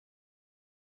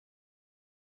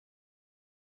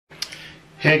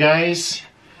Hey guys,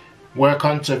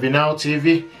 welcome to Vinal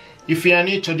TV. If you are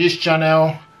new to this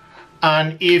channel,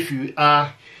 and if you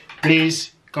are,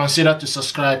 please consider to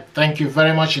subscribe. Thank you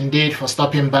very much indeed for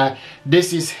stopping by.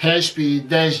 This is HP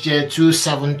Deskjet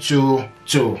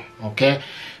 2722. Okay,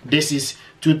 this is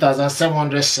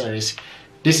 2700 series.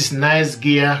 This is nice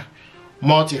gear,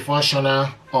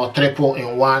 multifunctional or triple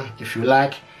in one if you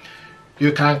like.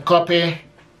 You can copy,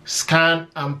 scan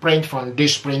and print from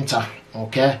this printer.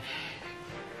 Okay,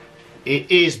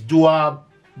 it is dual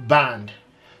band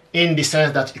in the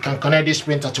sense that you can connect this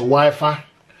printer to Wi-Fi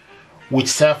with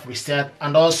self-reset,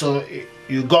 and also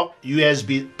you got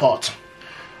USB port.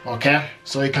 Okay,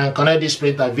 so you can connect this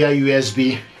printer via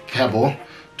USB cable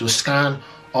to scan,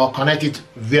 or connect it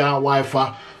via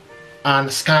Wi-Fi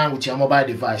and scan with your mobile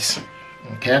device.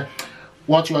 Okay,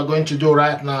 what you are going to do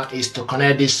right now is to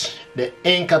connect the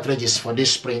ink cartridges for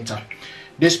this printer.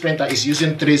 This printer is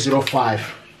using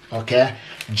 305, okay,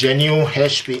 genuine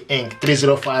HP ink,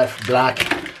 305 black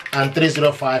and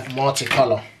 305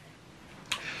 multicolor.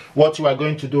 What you are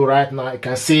going to do right now, you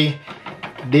can see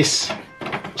this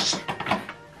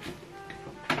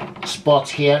spot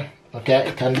here. Okay,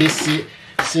 you can see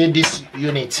this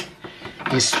unit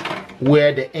is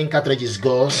where the ink cartridges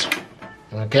goes.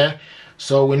 Okay,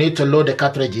 so we need to load the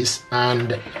cartridges,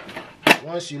 and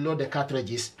once you load the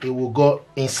cartridges, it will go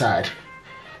inside.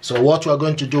 So what you are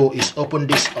going to do is open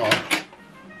this up.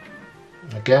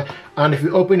 Okay, and if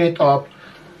you open it up,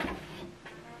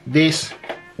 this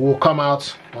will come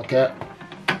out. Okay,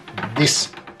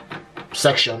 this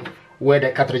section where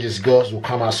the cartridges goes will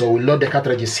come out. So we load the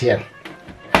cartridges here.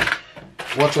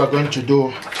 What you are going to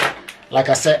do, like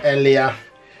I said earlier,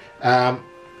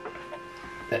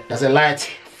 there's a light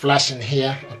flashing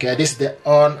here. Okay, this is the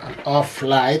on and off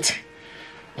light.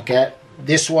 Okay,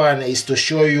 this one is to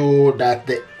show you that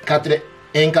the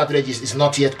ink cartridges is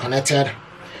not yet connected,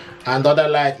 and the other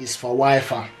light is for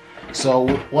Wi-Fi. So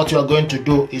what you are going to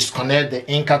do is connect the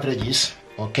ink cartridges.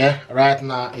 Okay, right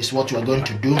now is what you are going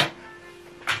to do.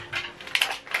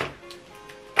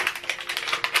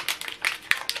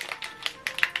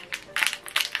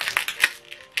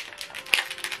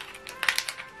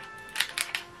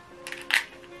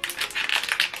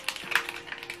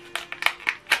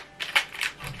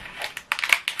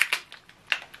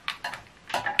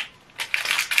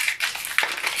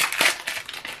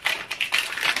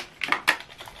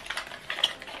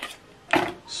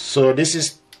 So this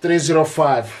is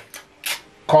 305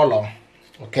 color.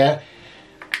 Okay,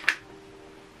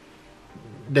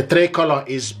 the three color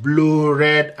is blue,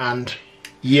 red and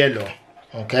yellow.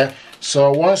 Okay,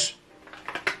 so once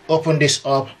open this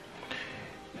up,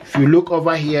 if you look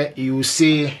over here, you will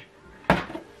see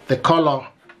the color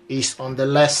is on the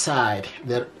left side,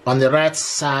 on the right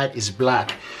side is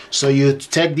black. So you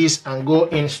take this and go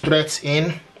in straight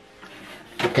in.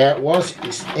 Okay, once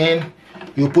it's in,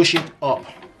 you push it up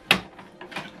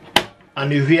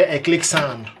and you hear a click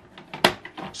sound.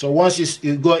 So once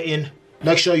you go in,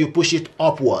 make sure you push it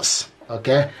upwards.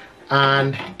 Okay,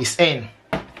 and it's in.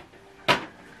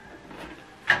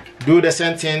 Do the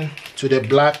same thing to the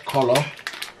black color.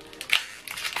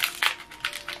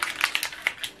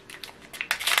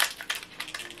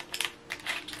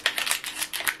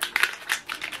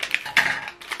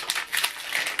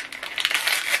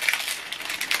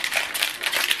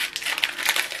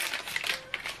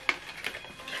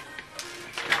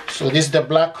 So this is the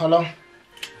black color.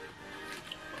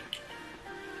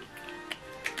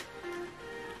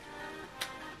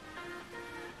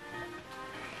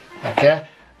 Okay,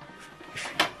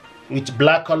 with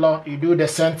black color you do the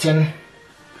same thing,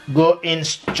 go in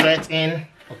straight in.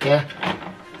 Okay,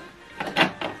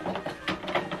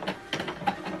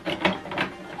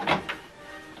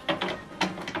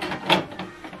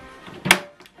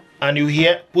 and you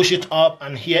hear, push it up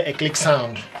and hear a click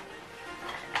sound.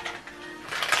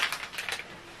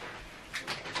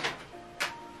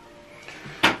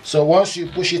 So once you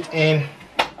push it in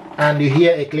and you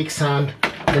hear a click sound,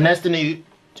 the next thing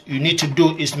you need to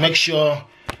do is make sure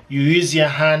you use your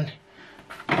hand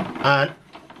and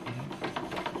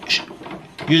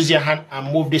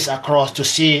move this across to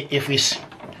see if it's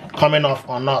coming off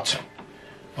or not.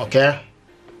 Okay,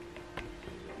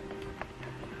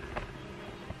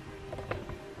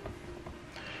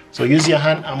 so use your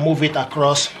hand and move it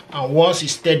across, and once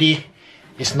it's steady,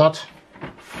 it's not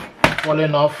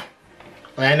falling off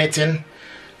or anything,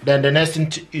 then the next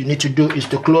thing you need to do is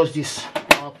to close this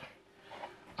up.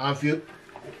 And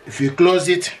if you close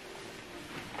it,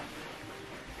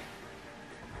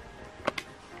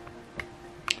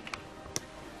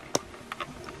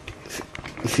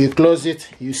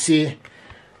 you see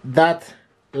that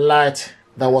light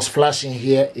that was flashing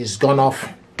here is gone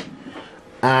off,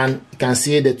 and you can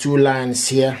see the 2 lines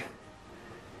here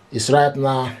is right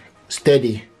now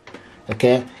steady.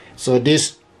 Okay, so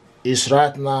this is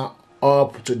right now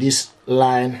up to this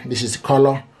line. This is the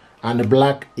color, and the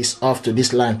black is off to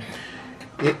this line.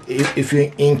 If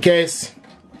you, in case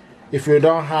if you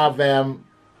don't have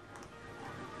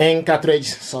ink cartridge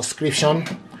subscription,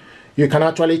 you can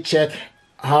actually check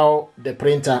how the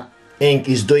printer ink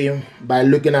is doing by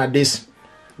looking at this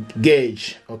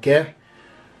gauge. Okay,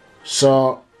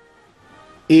 so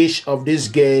each of this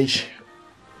gauge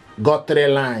got 3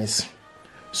 lines,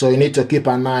 so you need to keep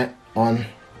an eye on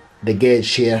the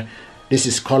gauge here. This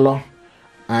is color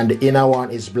and the inner one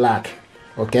is black.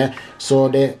 Okay, so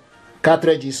the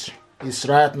cartridge is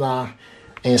right now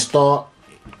installed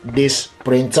this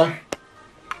printer.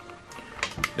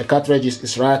 The cartridge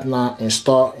is right now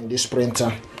installed in this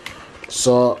printer.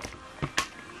 So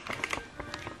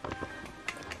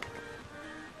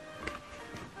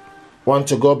want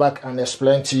to go back and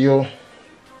explain to you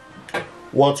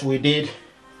what we did.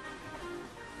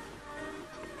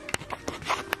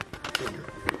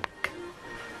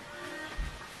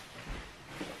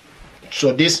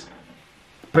 So this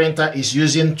printer is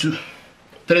using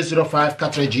 305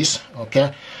 cartridges.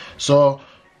 Okay, so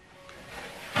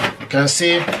you can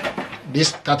see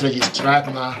this cartridge is right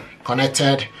now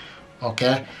connected.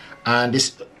 Okay, and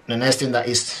the next thing that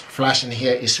is flashing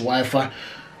here is Wi-Fi,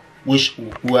 which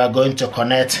we are going to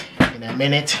connect in a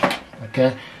minute.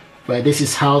 Okay, but this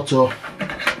is how to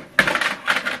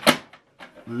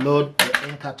load the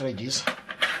ink cartridges.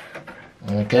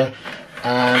 Okay,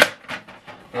 and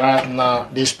right now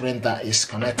this printer is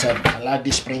connected. I like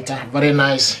this printer, very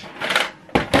nice,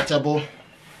 portable,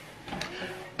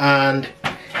 and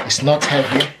it's not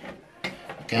heavy.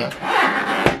 Okay,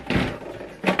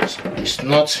 so it's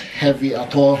not heavy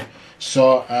at all.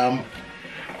 So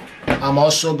I'm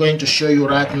also going to show you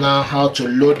right now how to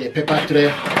load the paper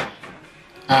tray,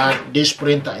 and this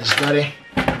printer is very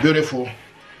beautiful,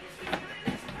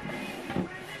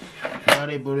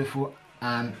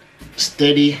 and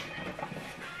steady.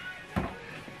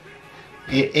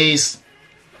 It is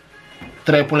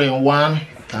 3-in-1.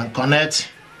 Can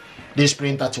connect this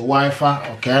printer to Wi-Fi.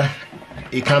 Okay,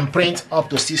 it can print up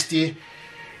to 60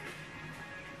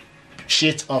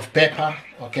 sheets of paper.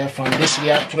 Okay, from this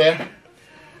rear tray.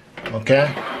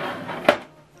 Okay,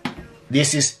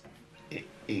 this is,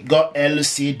 it got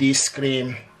LCD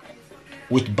screen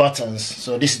with buttons.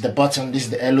 So this is the button, this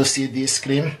is the LCD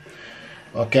screen.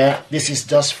 Okay, this is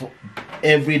just for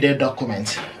everyday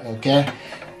document. Okay,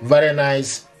 very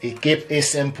nice. It keeps it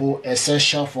simple,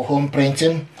 essential for home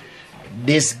printing.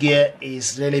 This gear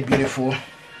is really beautiful,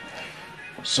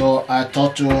 so I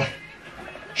thought to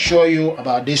show you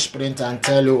about this printer and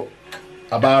tell you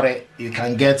about it. You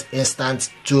can get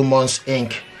instant 2 months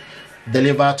ink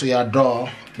delivered to your door,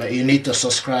 but you need to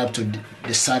subscribe to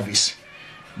the service.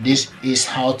 This is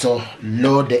how to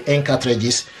load the ink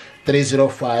cartridges.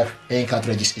 305 ink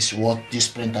cartridges is what this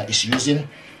printer is using.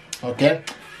 Okay,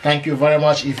 thank you very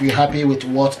much. If you're happy with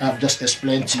what I've just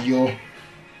explained to you,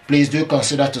 please do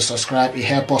consider to subscribe. It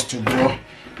helps us to grow.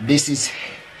 This is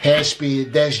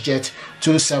HP Deskjet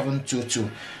 2722.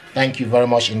 Thank you very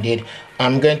much indeed.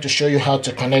 I'm going to show you how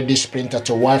to connect this printer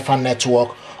to Wi-Fi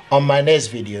network on my next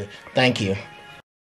video. Thank you.